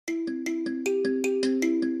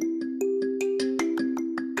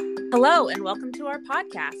Hello, and welcome to our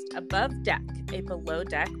podcast, Above Deck, a below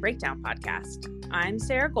deck breakdown podcast. I'm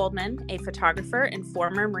Sarah Goldman, a photographer and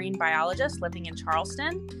former marine biologist living in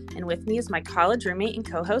Charleston, and with me is my college roommate and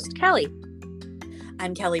co-host, Kelly.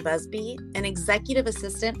 I'm Kelly Busby, an executive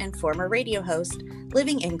assistant and former radio host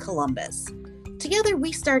living in Columbus. Together,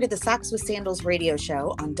 we started the Socks with Sandals radio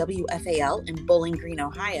show on WFAL in Bowling Green,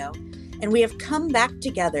 Ohio, and we have come back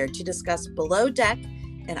together to discuss Below Deck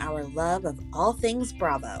and our love of all things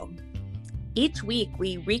Bravo. Each week,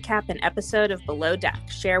 we recap an episode of Below Deck,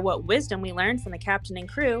 share what wisdom we learned from the captain and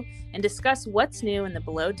crew, and discuss what's new in the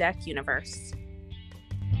Below Deck universe.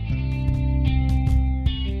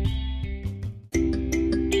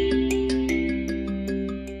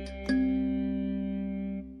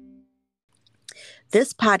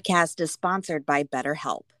 This podcast is sponsored by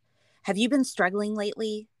BetterHelp. Have you been struggling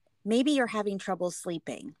lately? Maybe you're having trouble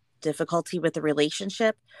sleeping, difficulty with a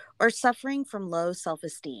relationship, or suffering from low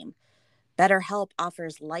self-esteem. BetterHelp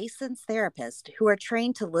offers licensed therapists who are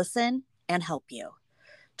trained to listen and help you.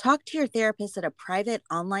 Talk to your therapist at a private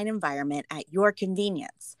online environment at your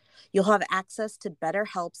convenience. You'll have access to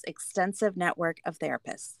BetterHelp's extensive network of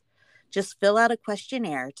therapists. Just fill out a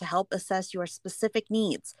questionnaire to help assess your specific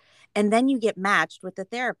needs, and then you get matched with a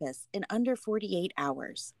therapist in under 48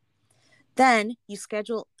 hours. Then you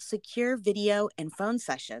schedule secure video and phone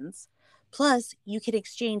sessions, plus you can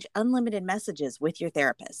exchange unlimited messages with your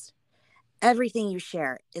therapist. Everything you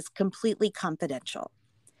share is completely confidential.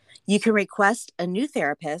 You can request a new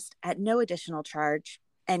therapist at no additional charge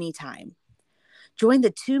anytime. Join the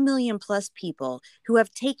 2 million plus people who have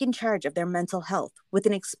taken charge of their mental health with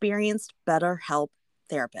an experienced BetterHelp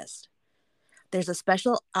therapist. There's a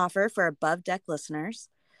special offer for Above Deck listeners.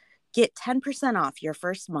 Get 10% off your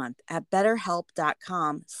first month at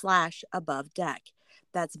betterhelp.com/abovedeck.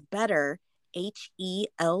 That's better,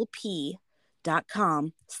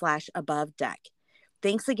 HELP.com/abovedeck.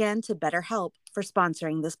 Thanks again to BetterHelp for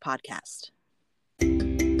sponsoring this podcast.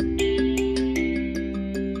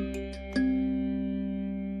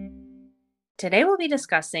 Today we'll be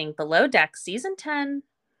discussing Below Deck Season 10.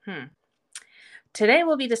 Today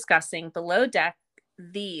we'll be discussing Below Deck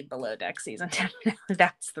Season 10.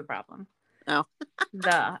 That's the problem. Oh.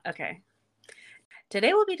 Okay.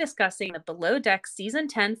 Today we'll be discussing the Below Deck Season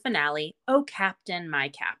 10 finale, Oh Captain, My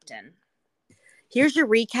Captain. Here's your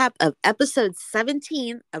recap of episode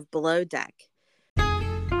 17 of Below Deck.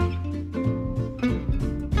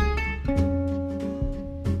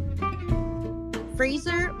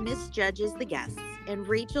 Fraser misjudges the guests, and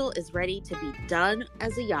Rachel is ready to be done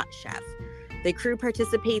as a yacht chef. The crew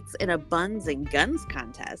participates in a buns and guns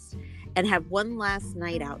contest and have one last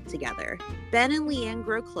night out together. Ben and Leanne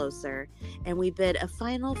grow closer, and we bid a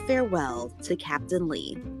final farewell to Captain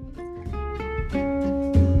Lee.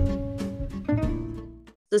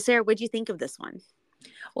 So, Sarah, what'd you think of this one?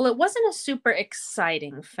 Well, it wasn't a super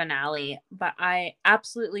exciting finale, but I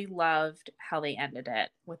absolutely loved how they ended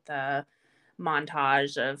it with the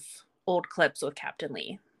montage of old clips with Captain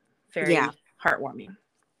Lee. Very heartwarming.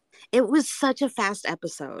 It was such a fast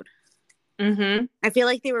episode. Mm-hmm. I feel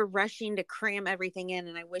like they were rushing to cram everything in,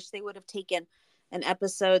 and I wish they would have taken an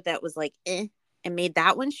episode that was like, and made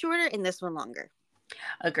that one shorter and this one longer.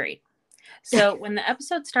 Agreed. So when the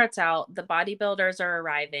episode starts out, the bodybuilders are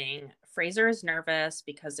arriving. Fraser is nervous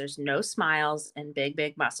because there's no smiles and big,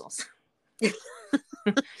 big muscles. They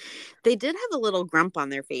did have a little grump on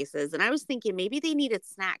their faces, and I was thinking maybe they needed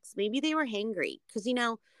snacks. Maybe they were hangry because,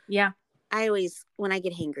 yeah. I always, when I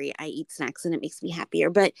get hangry, I eat snacks and it makes me happier.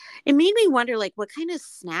 But it made me wonder, like, what kind of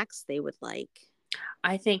snacks they would like.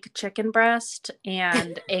 I think chicken breast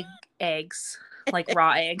and eggs, like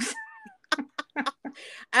raw eggs.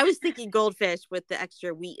 I was thinking goldfish with the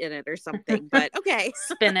extra wheat in it or something, but okay.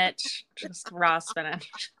 Spinach, just raw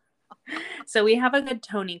spinach. So we have a good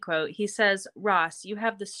Tony quote. He says, "Ross, you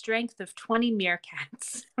have the strength of 20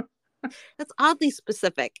 meerkats." That's oddly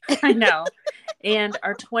specific. I know. And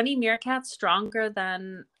are 20 meerkats stronger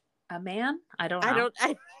than a man? I don't know.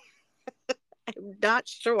 I'm not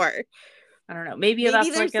sure. I don't know. Maybe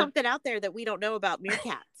there's like something out there that we don't know about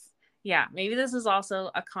meerkats. Yeah, maybe this is also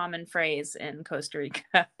a common phrase in Costa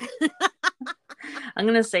Rica. I'm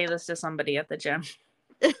going to say this to somebody at the gym.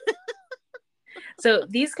 So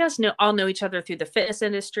these guys all know each other through the fitness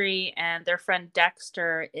industry, and their friend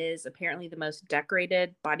Dexter is apparently the most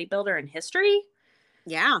decorated bodybuilder in history.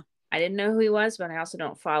 Yeah. I didn't know who he was, but I also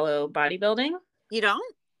don't follow bodybuilding. You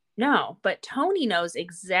don't? No, but Tony knows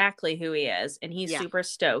exactly who he is, and he's super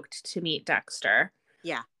stoked to meet Dexter.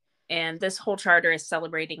 Yeah. And this whole charter is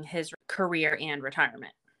celebrating his career and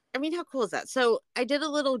retirement. I mean, how cool is that? So I did a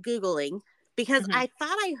little Googling because I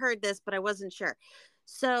thought I heard this, but I wasn't sure.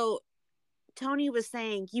 So Tony was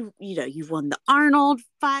saying, you've won the Arnold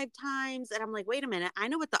 5 times. And I'm like, wait a minute. I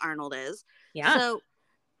know what the Arnold is. Yeah. So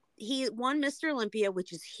he won Mr. Olympia,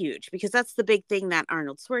 which is huge because that's the big thing that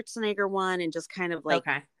Arnold Schwarzenegger won and just kind of like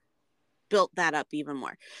Okay. built that up even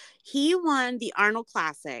more. He won the Arnold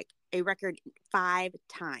Classic a record 5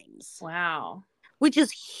 times. Wow. Which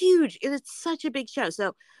is huge. It's such a big show.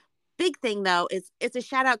 So big thing though is it's a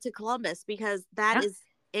shout out to Columbus because that is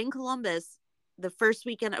in Columbus the first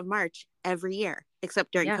weekend of March every year,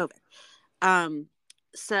 except during COVID.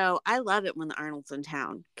 So I love it when the Arnold's in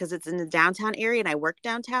town because it's in the downtown area and I work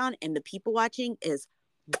downtown and the people watching is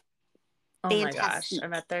Oh my gosh. fantastic. I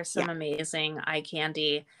bet there's some amazing eye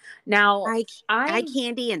candy. Now, Eye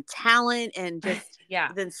candy and talent and just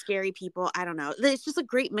yeah. then scary people. I don't know. It's just a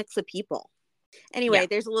great mix of people. Anyway,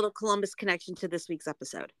 there's a little Columbus connection to this week's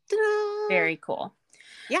episode. Ta-da! Very cool.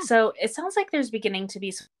 Yeah. So it sounds like there's beginning to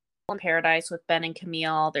be in paradise with Ben and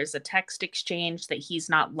Camille. There's a text exchange that he's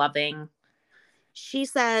not loving. She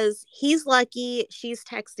says he's lucky she's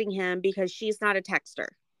texting him because she's not a texter.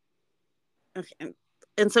 Okay.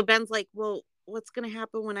 And so Ben's like, well, what's going to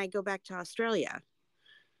happen when I go back to Australia?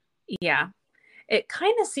 Yeah. It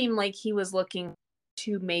kind of seemed like he was looking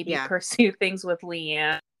to maybe pursue things with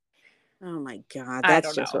Leanne. Oh my God.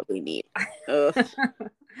 That's just what we need.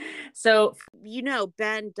 So,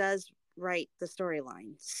 Ben does write the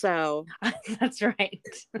storyline. So that's right.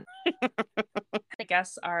 The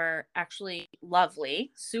guests are actually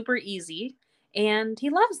lovely, super easy, and he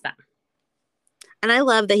loves them. And I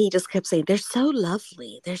love that he just kept saying, they're so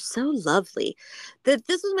lovely. They're so lovely. This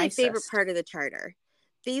was my favorite part of the charter.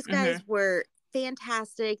 These guys were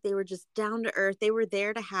fantastic. They were just down to earth. They were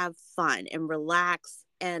there to have fun and relax.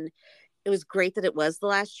 And it was great that it was the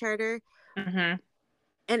last charter. And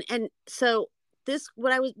so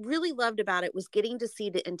what I really loved about it was getting to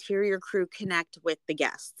see the interior crew connect with the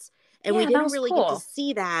guests. And we didn't really get to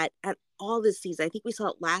see that at all this season. I think we saw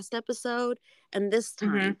it last episode and this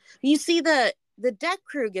time. You see the deck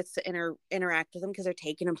crew gets to interact with them because they're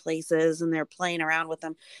taking them places and they're playing around with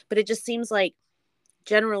them. But it just seems like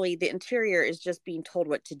generally the interior is just being told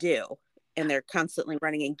what to do and they're constantly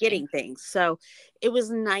running and getting things. So it was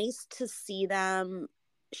nice to see them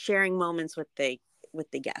sharing moments with the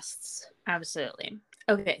guests. Absolutely.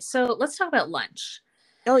 Okay, so let's talk about lunch.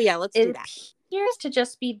 Oh yeah, let's do that. It appears to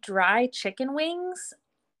just be dry chicken wings.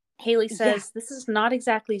 Haley says this is not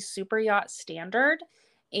exactly super yacht standard,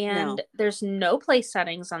 and there's no place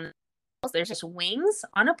settings on. There's just wings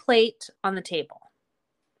on a plate on the table.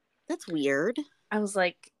 That's weird. I was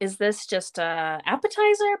like, is this just a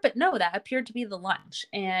appetizer? But no, that appeared to be the lunch.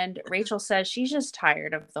 And Rachel says she's just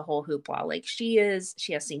tired of the whole hoopla. Like she has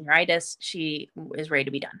senioritis. She is ready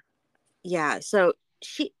to be done. Yeah. So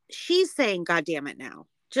she's saying, God damn it now.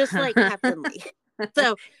 Just like Captain Lee.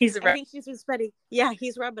 So I think she's just funny. Yeah,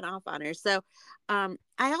 he's rubbing off on her. So I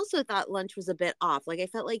also thought lunch was a bit off. Like I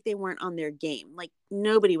felt like they weren't on their game. Like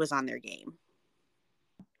nobody was on their game.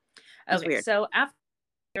 Okay, weird. So after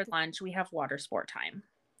lunch, we have water sport time.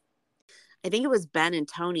 I think it was Ben and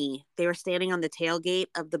Tony. They were standing on the tailgate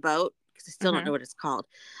of the boat because I still don't know what it's called.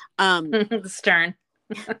 The stern.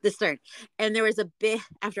 The stern. And there was a big,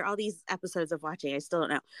 after all these episodes of watching, I still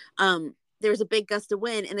don't know. There was a big gust of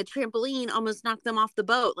wind and the trampoline almost knocked them off the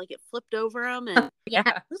boat. Like it flipped over them and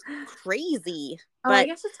it was crazy. But I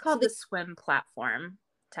guess it's called the swim platform,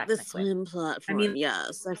 technically. The swim platform. I mean,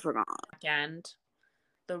 yes, I forgot. And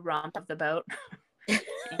the rump of the boat. I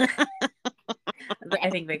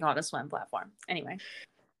think they call it a swim platform. Anyway.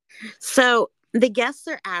 So the guests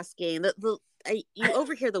are asking, you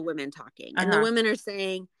overhear the women talking and the women are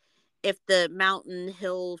saying, if the mountain,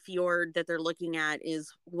 hill, fjord that they're looking at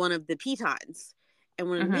is one of the pitons. And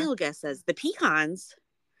when a male guest says, the pecans,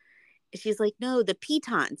 she's like, no, the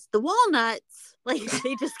pitons, the walnuts. Like,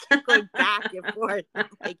 they just keep going back and forth.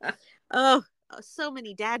 Like, oh, so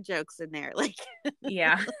many dad jokes in there. Like,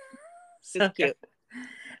 yeah. So cute.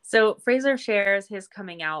 So Fraser shares his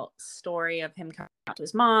coming out story of him coming out to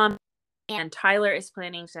his mom. And Tyler is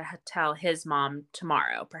planning to tell his mom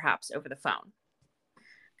tomorrow, perhaps over the phone.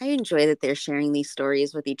 I enjoy that they're sharing these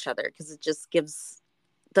stories with each other because it just gives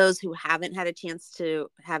those who haven't had a chance to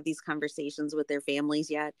have these conversations with their families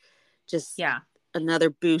yet, just another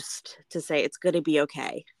boost to say it's going to be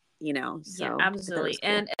okay, So yeah, absolutely. Cool.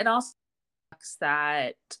 And it also sucks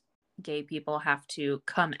that gay people have to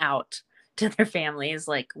come out to their families.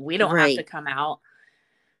 Like we don't have to come out.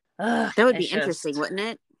 Ugh, that would be interesting, wouldn't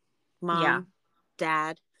it? Mom,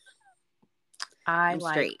 dad. I'm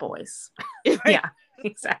like straight. Boys. Yeah,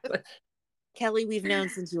 exactly. Kelly, we've known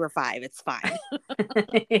since you were 5. It's fine.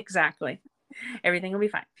 Exactly. Everything will be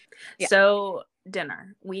fine. Yeah. So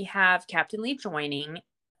dinner, we have Captain Lee joining,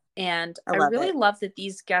 and I I love really it. love that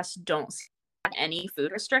these guests don't have any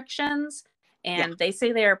food restrictions, Yeah. and they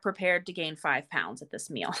say they are prepared to gain 5 pounds at this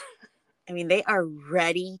meal. I mean, they are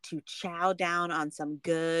ready to chow down on some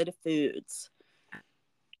good foods. Yeah.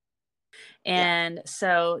 And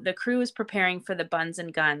so the crew is preparing for the Buns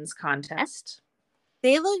and Guns contest.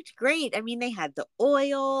 They looked great. I mean, they had the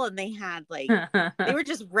oil and they had they were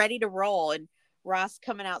just ready to roll. And Ross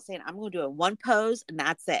coming out saying, I'm going to do a one pose and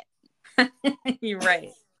that's it. You're right.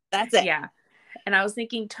 That's it. Yeah. And I was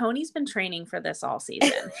thinking, Tony's been training for this all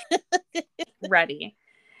season. Ready.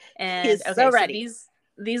 He And is okay, so so ready.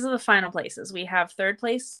 these are the final places. We have third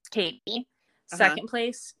place, Katie, second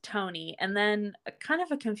place, Tony, and then a kind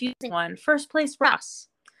of a confusing one, first place, Ross.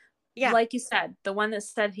 Yeah. Like you said, the one that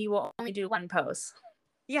said he will only do one pose.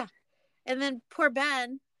 Yeah. And then poor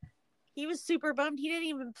Ben, he was super bummed he didn't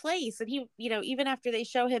even place. And he, even after they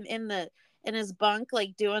show him in his bunk,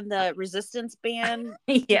 like doing the resistance band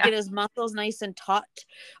to Yeah. get his muscles nice and taut.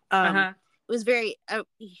 Uh-huh. It was very,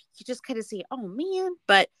 you just kind of see, oh man.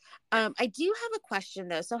 But I do have a question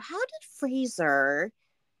though. So how did Fraser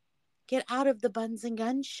get out of the Buns and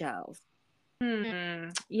Guns show?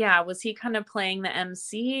 Yeah, was he kind of playing the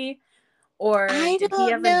MC, or I did he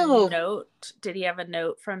don't have a know. note? Did he have a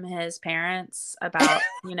note from his parents about,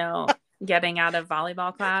 getting out of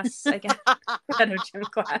volleyball class, I guess, out of gym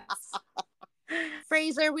class?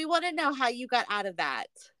 Fraser, we want to know how you got out of that.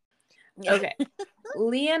 Okay.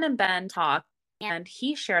 Leanne and Ben talk, and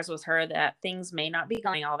he shares with her that things may not be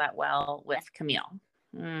going all that well with Camille.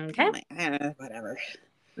 Okay. Whatever.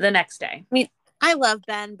 The next day. I mean, I love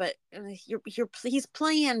Ben, but he's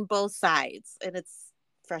playing both sides, and it's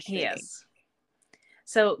frustrating. He is.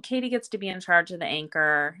 So Katie gets to be in charge of the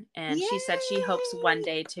anchor, and Yay! She said she hopes one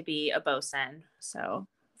day to be a bosun. So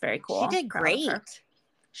very cool. She did Proud of great. her.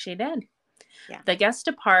 She did. Yeah. The guests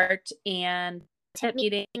depart, and tip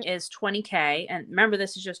meeting is $20K. And remember,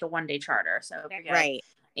 this is just a one-day charter. So right.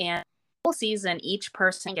 And whole season, each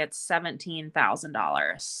person gets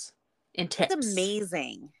 $17,000 in tips. That's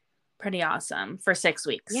amazing. Pretty awesome for 6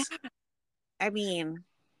 weeks. Yeah. I mean,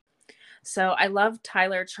 so I love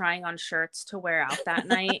Tyler trying on shirts to wear out that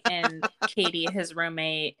night. And Katie, his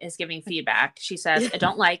roommate, is giving feedback. She says, I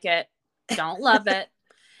don't like it. Don't love it.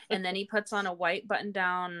 And then he puts on a white button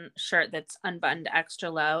down shirt that's unbuttoned extra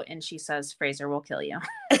low. And she says, Fraser will kill you.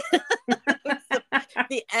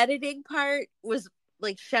 The editing part was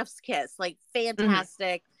like chef's kiss, like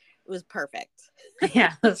fantastic. Mm-hmm. It was perfect.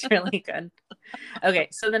 Yeah, it was really good. Okay,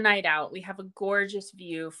 so the night out, we have a gorgeous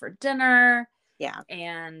view for dinner. Yeah.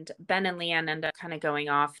 And Ben and Leanne end up kind of going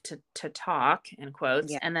off to talk, in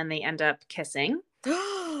quotes. Yeah. And then they end up kissing.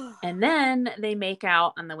 And then they make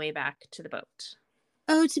out on the way back to the boat.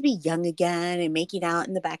 Oh, to be young again and making out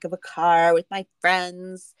in the back of a car with my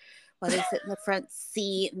friends while they sit in the front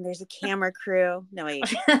seat and there's a camera crew. No, wait.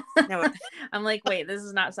 No. I'm like, wait, this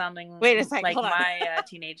is not sounding like my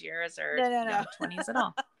teenage years or no. 20s at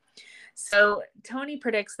all. So Tony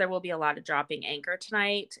predicts there will be a lot of dropping anchor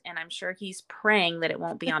tonight, and I'm sure he's praying that it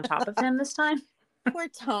won't be on top of him this time. Poor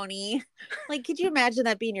Tony. Like, could you imagine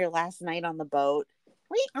that being your last night on the boat?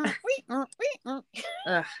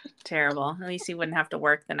 Ugh, terrible. At least he wouldn't have to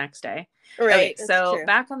work the next day. Right. Okay, so true.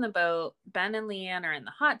 Back on the boat, Ben and Leanne are in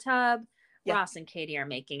the hot tub. Yeah. Ross and Katie are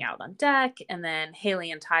making out on deck, and then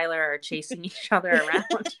Haley and Tyler are chasing each other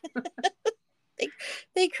around.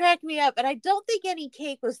 They cracked me up, and I don't think any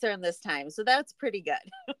cake was thrown this time, so that's pretty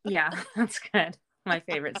good. Yeah, that's good. My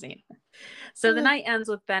favorite scene. So the night ends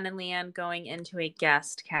with Ben and Leanne going into a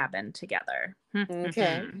guest cabin together.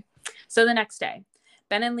 Okay. So the next day,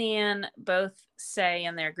 Ben and Leanne both say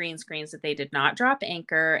in their green screens that they did not drop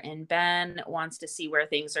anchor, and Ben wants to see where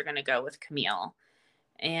things are going to go with Camille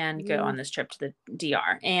and go on this trip to the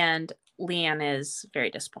DR. And Leanne is very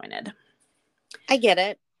disappointed. I get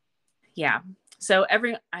it. Yeah. So I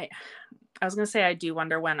was going to say I do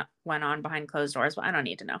wonder when went on behind closed doors, but I don't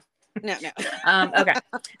need to know. No. Okay.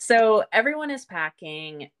 So everyone is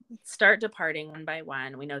packing, start departing one by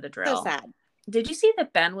one. We know the drill. So sad. Did you see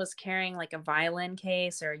that Ben was carrying like a violin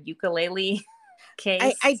case or a ukulele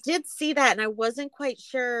case? I did see that, and I wasn't quite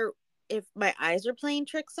sure if my eyes were playing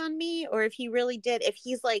tricks on me or if he really did. If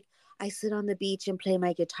he's like, I sit on the beach and play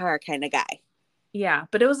my guitar kind of guy. Yeah,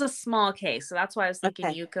 but it was a small case. So that's why I was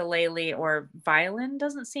thinking ukulele or violin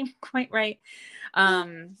doesn't seem quite right.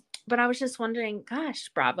 But I was just wondering, gosh,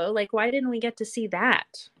 Bravo, like, why didn't we get to see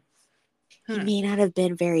that? He may not have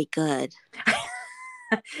been very good.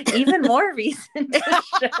 Even more reason to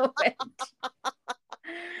show it.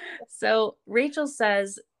 So Rachel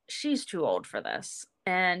says she's too old for this,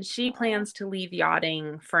 and she plans to leave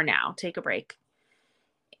yachting for now, take a break.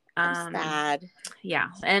 I'm sad. Yeah.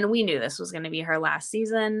 And we knew this was going to be her last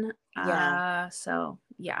season. Yeah. So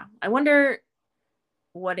yeah, I wonder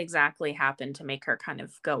what exactly happened to make her kind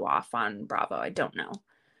of go off on Bravo. I don't know.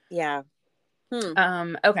 Yeah.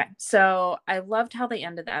 Okay. So I loved how they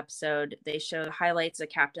ended the episode. They showed highlights of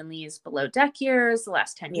Captain Lee's below deck years, the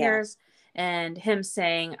last 10 Yeah. years, and him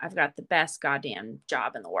saying, I've got the best goddamn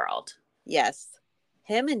job in the world. Yes.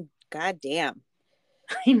 Him and goddamn.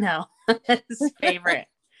 I know. His favorite.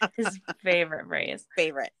 His favorite phrase.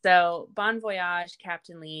 Favorite. So, bon voyage,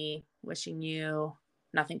 Captain Lee. Wishing you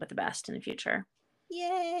nothing but the best in the future.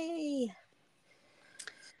 Yay.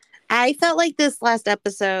 I felt like this last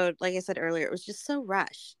episode, like I said earlier, it was just so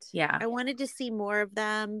rushed. Yeah. I wanted to see more of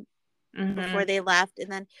them before they left. And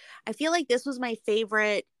then I feel like this was my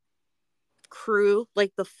favorite crew,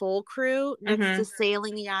 like the full crew next to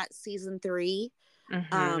Sailing the Yacht season 3.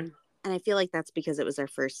 And I feel like that's because it was our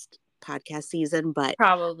first podcast season, but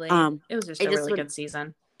probably it was just a really good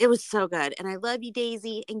season. It was so good. And I love you,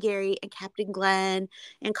 Daisy and Gary and Captain Glenn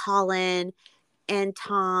and Colin and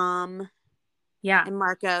Tom. Yeah. And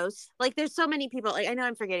Marcos. Like, there's so many people. Like, I know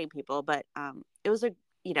I'm forgetting people, but it was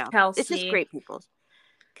Kelsey. It's just great people.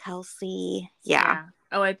 Kelsey. Yeah.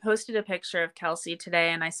 Oh, I posted a picture of Kelsey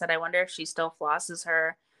today and I said, I wonder if she still flosses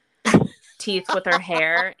her teeth with her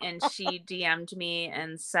hair. And she DM'd me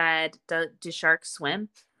and said, do sharks swim?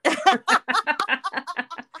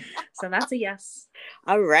 So that's a yes.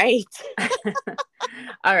 All right.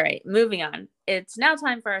 All right, moving on. It's now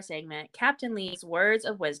time for our segment, Captain Lee's Words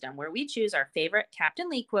of Wisdom, where we choose our favorite Captain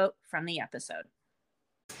Lee quote from the episode.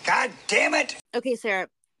 God damn it. Okay, Sarah,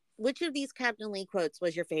 which of these Captain Lee quotes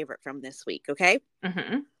was your favorite from this week? Okay.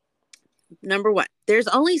 Number 1, there's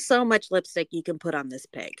only so much lipstick you can put on this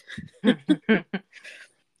pig.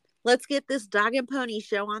 Let's get this dog and pony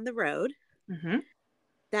show on the road.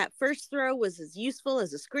 That first throw was as useful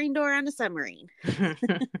as a screen door on a submarine.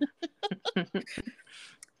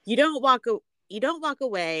 You don't walk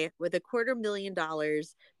away with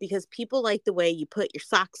 $250,000 because people like the way you put your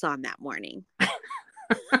socks on that morning.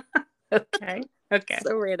 Okay.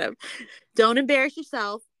 So random. Don't embarrass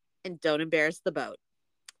yourself and don't embarrass the boat.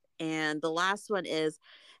 And the last one is,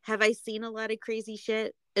 have I seen a lot of crazy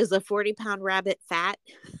shit? Is a 40-pound rabbit fat?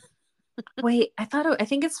 Wait, I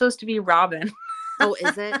think it's supposed to be Robin. Oh,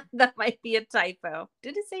 is it? That might be a typo.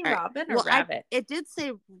 Did it say Robin or rabbit? It did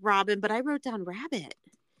say Robin, but I wrote down rabbit.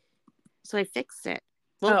 So I fixed it.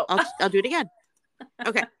 Well, I'll do it again.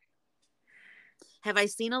 Okay. Have I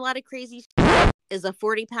seen a lot of crazy Is a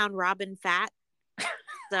 40-pound Robin fat?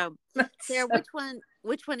 So, Sarah,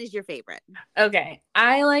 which one is your favorite? Okay.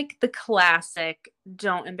 I like the classic,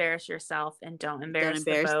 don't embarrass yourself and don't embarrass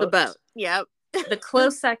the boat. Yep. The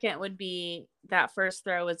close second would be that first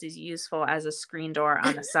throw was as useful as a screen door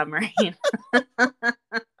on a submarine.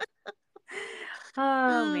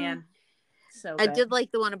 Oh, man. So good. I did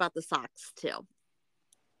like the one about the socks, too.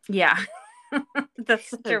 Yeah. That's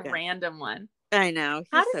such a random one. I know.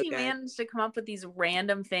 How does he manage to come up with these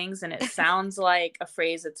random things and it sounds like a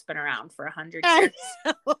phrase that's been around for 100 years?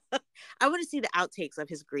 I want to see the outtakes of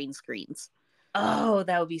his green screens. Oh,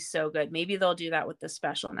 that would be so good. Maybe they'll do that with the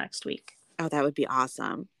special next week. Oh, that would be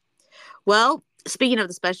awesome. Well, speaking of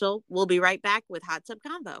the special, we'll be right back with Hot Tub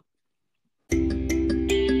Convo.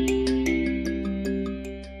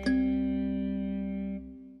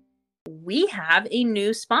 We have a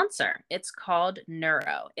new sponsor. It's called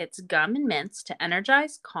Neuro. It's gum and mints to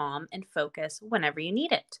energize, calm, and focus whenever you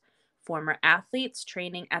need it. Former athletes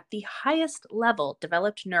training at the highest level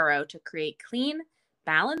developed Neuro to create clean,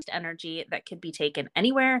 balanced energy that can be taken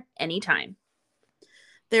anywhere, anytime.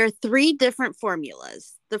 There are 3 different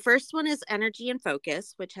formulas. The first one is Energy and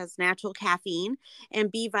Focus, which has natural caffeine and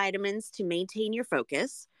B vitamins to maintain your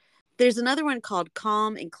focus. There's another one called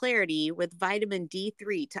Calm and Clarity with vitamin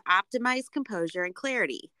D3 to optimize composure and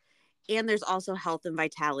clarity. And there's also Health and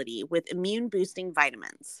Vitality with immune boosting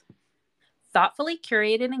vitamins. Thoughtfully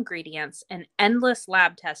curated ingredients and endless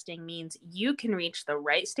lab testing means you can reach the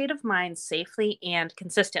right state of mind safely and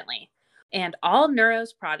consistently. And all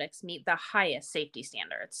Neuro's products meet the highest safety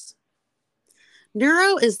standards.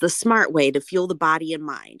 Neuro is the smart way to fuel the body and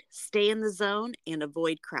mind, stay in the zone, and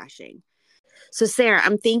avoid crashing. So, Sarah,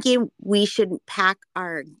 I'm thinking we should pack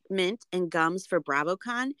our mint and gums for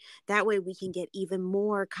BravoCon. That way we can get even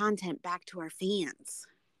more content back to our fans.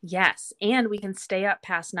 Yes, and we can stay up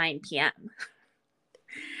past 9 p.m.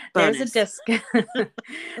 Bonus.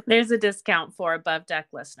 There's a discount for Above Deck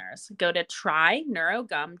listeners. Go to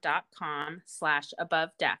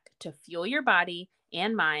tryneurogum.com/abovedeck to fuel your body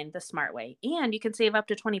and mind the smart way. And you can save up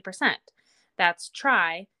to 20%. That's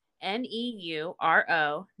try,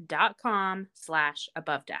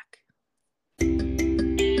 neuro.com/above-deck.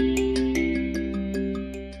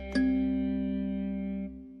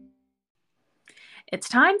 It's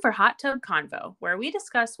time for Hot Tub Convo, where we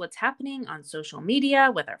discuss what's happening on social media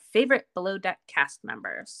with our favorite Below Deck cast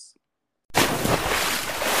members.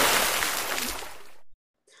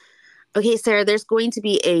 Okay, Sarah, there's going to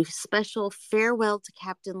be a special farewell to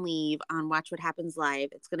Captain Leave on Watch What Happens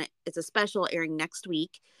Live. It's a special airing next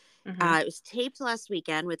week. It was taped last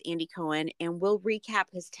weekend with Andy Cohen, and we'll recap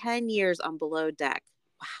his 10 years on Below Deck.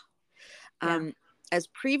 Wow. Yeah. As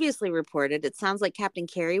previously reported, it sounds like Captain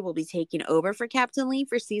Carey will be taking over for Captain Lee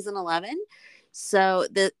for season 11. So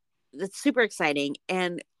that's super exciting.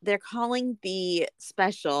 And they're calling the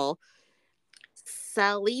special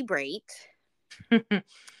Celebrate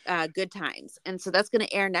Good Times. And so that's going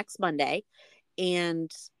to air next Monday. And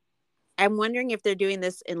I'm wondering if they're doing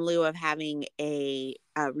this in lieu of having a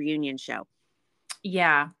reunion show.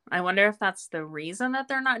 Yeah. I wonder if that's the reason that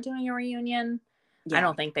they're not doing a reunion. Yeah. I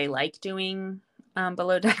don't think they like doing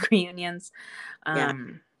Below Deck reunions.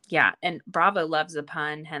 Yeah. And Bravo loves a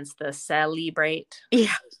pun, hence the Celebrate.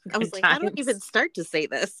 Yeah. I was like, I don't even start to say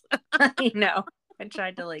this. I know. I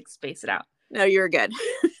tried to space it out. No, you're good.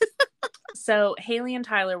 So Haley and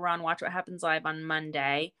Tyler were on Watch What Happens Live on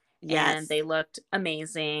Monday. Yes. And they looked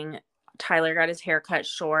amazing. Tyler got his hair cut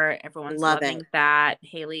short. Everyone's Love loving that.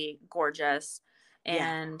 Haley, gorgeous.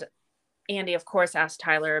 And Andy, of course, asked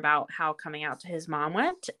Tyler about how coming out to his mom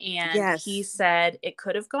went. And he said it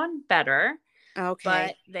could have gone better. Okay.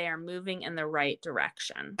 But they are moving in the right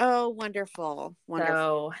direction. Oh, wonderful.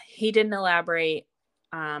 So he didn't elaborate,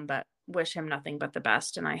 but wish him nothing but the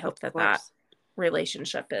best. And I hope that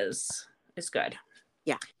relationship is good.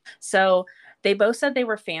 Yeah. So they both said they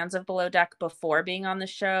were fans of Below Deck before being on the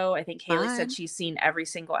show. I think Haley said she's seen every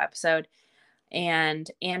single episode. And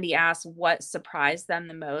Andy asked what surprised them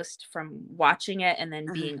the most from watching it and then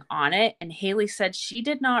being on it. And Haley said she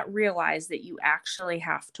did not realize that you actually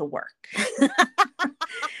have to work.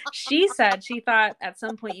 She said she thought at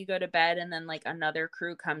some point you go to bed and then another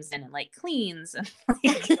crew comes in and cleans and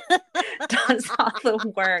does all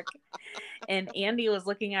the work. And Andy was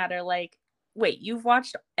looking at her like, wait, you've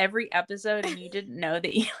watched every episode and you didn't know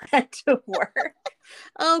that you had to work?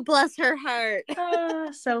 Oh, bless her heart.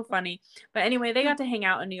 So funny. But anyway, they got to hang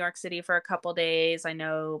out in New York City for a couple days. I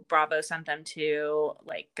know Bravo sent them to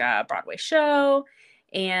a Broadway show.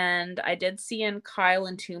 And I did see in Kyle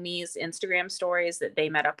and Toomey's Instagram stories that they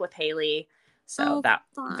met up with Haley. So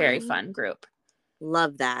very fun group.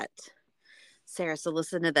 Love that. Sarah, so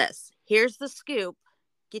listen to this. Here's the scoop.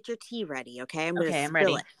 Get your tea ready, okay? I'm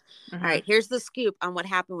ready. It. All right, here's the scoop on what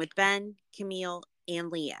happened with Ben, Camille, and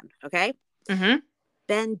Leanne, okay?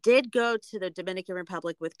 Ben did go to the Dominican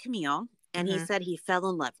Republic with Camille, and he said he fell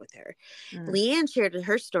in love with her. Leanne shared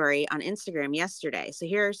her story on Instagram yesterday, so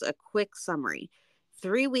here's a quick summary.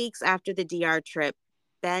 3 weeks after the DR trip,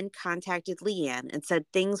 Ben contacted Leanne and said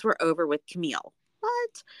things were over with Camille.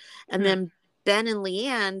 What? And then Ben and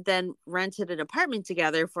Leanne then rented an apartment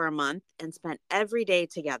together for a month and spent every day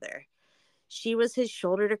together. She was his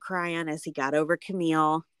shoulder to cry on as he got over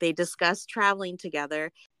Camille. They discussed traveling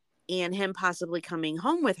together and him possibly coming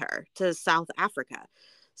home with her to South Africa.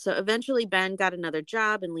 So eventually Ben got another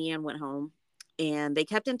job and Leanne went home. And they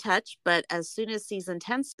kept in touch, but as soon as season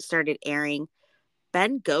 10 started airing,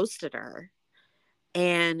 Ben ghosted her.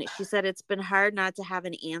 And she said it's been hard not to have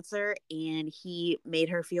an answer, and he made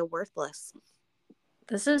her feel worthless.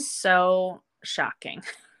 This is so shocking.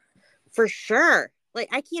 For sure.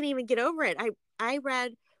 I can't even get over it. I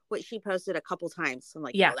read what she posted a couple times. I'm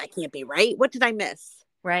like, oh, that can't be right. What did I miss?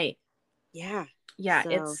 Right. Yeah. Yeah,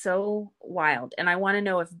 it's so wild. And I want to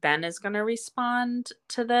know if Ben is going to respond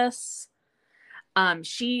to this.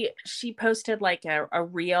 She posted a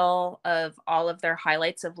reel of all of their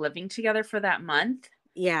highlights of living together for that month.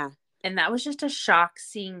 Yeah. And that was just a shock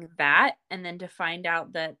seeing that. And then to find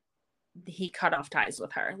out that he cut off ties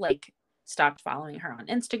with her, stopped following her on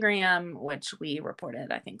Instagram, which we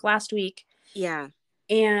reported, I think, last week. Yeah.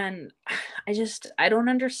 And I don't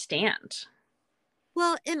understand.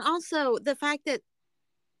 Well, and also the fact that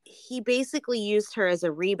he basically used her as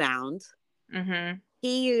a rebound.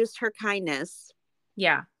 He used her kindness.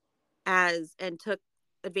 Yeah. And took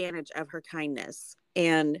advantage of her kindness.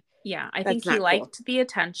 And yeah, I think he liked the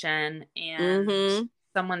attention, and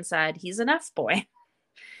someone said he's an F boy.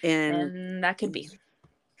 And that could be.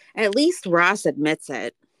 At least Ross admits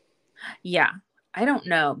it. Yeah. I don't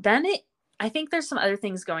know. Bennett, I think there's some other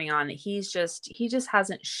things going on that he just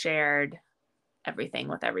hasn't shared everything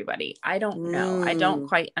with everybody. I don't know. I don't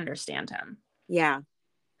quite understand him. Yeah.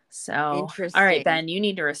 So, all right, Interesting. Ben, you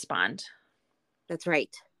need to respond. That's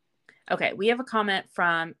right. Okay, we have a comment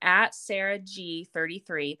from at Sarah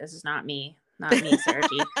G33. This is not me, Sarah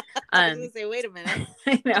G. I was going to say, wait a minute.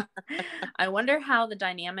 I know. I wonder how the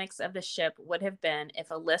dynamics of the ship would have been if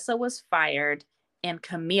Alyssa was fired and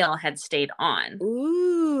Camille had stayed on.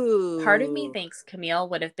 Ooh. Part of me thinks Camille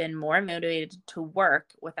would have been more motivated to work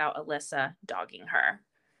without Alyssa dogging her.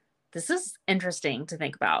 This is interesting to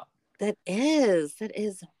think about. That is.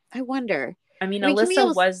 I wonder. I mean,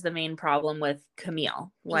 Alyssa was the main problem with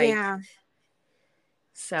Camille. Yeah.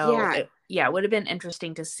 So, it would have been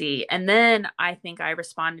interesting to see. And then I think I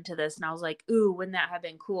responded to this and I was like, ooh, wouldn't that have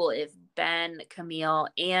been cool if Ben, Camille,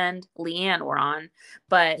 and Leanne were on?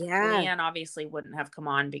 But Leanne obviously wouldn't have come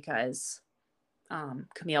on because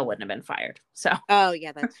Camille wouldn't have been fired. So, oh,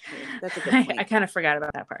 yeah, that's true. That's a good point. I kind of forgot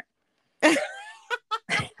about that part.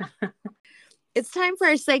 It's time for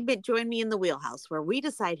our segment, Join Me in the Wheelhouse, where we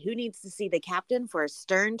decide who needs to see the captain for a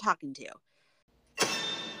stern talking to.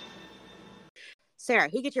 Sarah,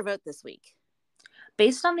 who gets your vote this week?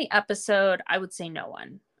 Based on the episode, I would say no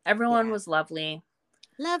one. Everyone was lovely.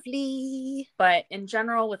 Lovely. But in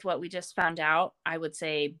general, with what we just found out, I would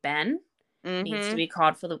say Ben needs to be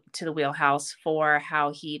called to the wheelhouse for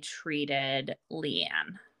how he treated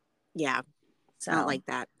Leanne. Yeah. So not like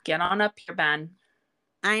that. Get on up here, Ben.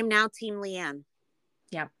 I am now Team Leanne.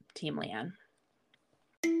 Yep, Team Leanne.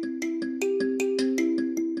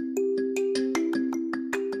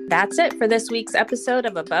 That's it for this week's episode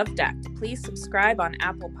of Above Deck. Please subscribe on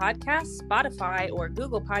Apple Podcasts, Spotify, or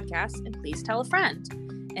Google Podcasts, and please tell a friend.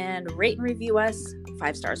 And rate and review us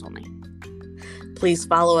 5 stars only. Please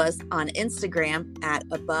follow us on Instagram at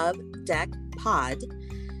Above Deck Pod.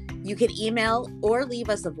 You can email or leave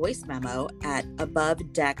us a voice memo at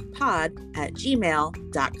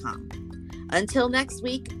abovedeckpod@gmail.com. Until next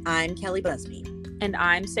week, I'm Kelly Busby. And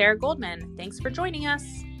I'm Sarah Goldman. Thanks for joining us.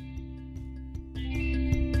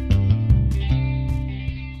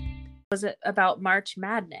 Was it about March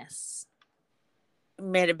Madness?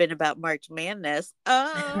 May have been about March Madness.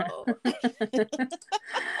 Oh.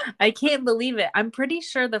 I can't believe it. I'm pretty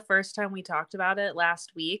sure the first time we talked about it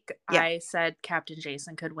last week, I said Captain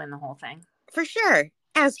Jason could win the whole thing. For sure.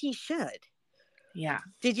 As he should. Yeah.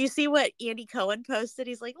 Did you see what Andy Cohen posted?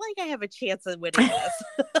 He's like I have a chance of winning this.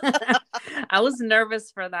 I was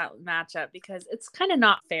nervous for that matchup because it's kind of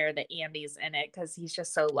not fair that Andy's in it because he's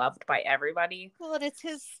just so loved by everybody. Well, and it's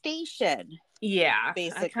his station. Yeah.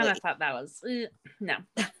 Basically. I kind of thought that was, no.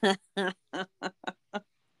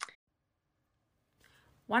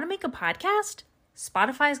 Want to make a podcast?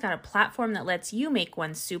 Spotify's got a platform that lets you make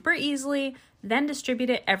one super easily, then distribute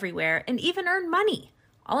it everywhere, and even earn money.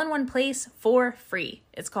 All in one place for free.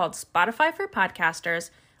 It's called Spotify for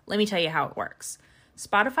Podcasters. Let me tell you how it works.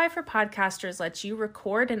 Spotify for Podcasters lets you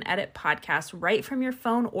record and edit podcasts right from your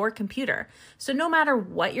phone or computer. So no matter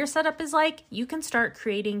what your setup is like, you can start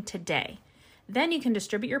creating today. Then you can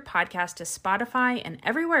distribute your podcast to Spotify and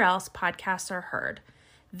everywhere else podcasts are heard.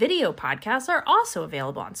 Video podcasts are also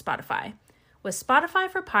available on Spotify. With Spotify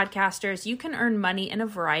for Podcasters, you can earn money in a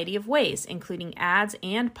variety of ways, including ads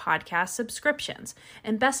and podcast subscriptions.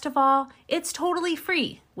 And best of all, it's totally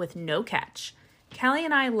free with no catch. Kelly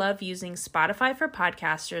and I love using Spotify for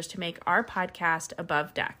Podcasters to make our podcast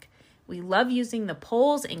Above Deck. We love using the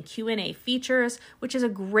polls and Q&A features, which is a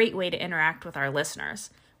great way to interact with our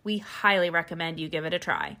listeners. We highly recommend you give it a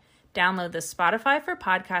try. Download the Spotify for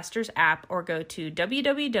Podcasters app or go to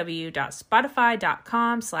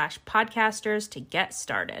www.spotify.com/podcasters to get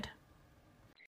started.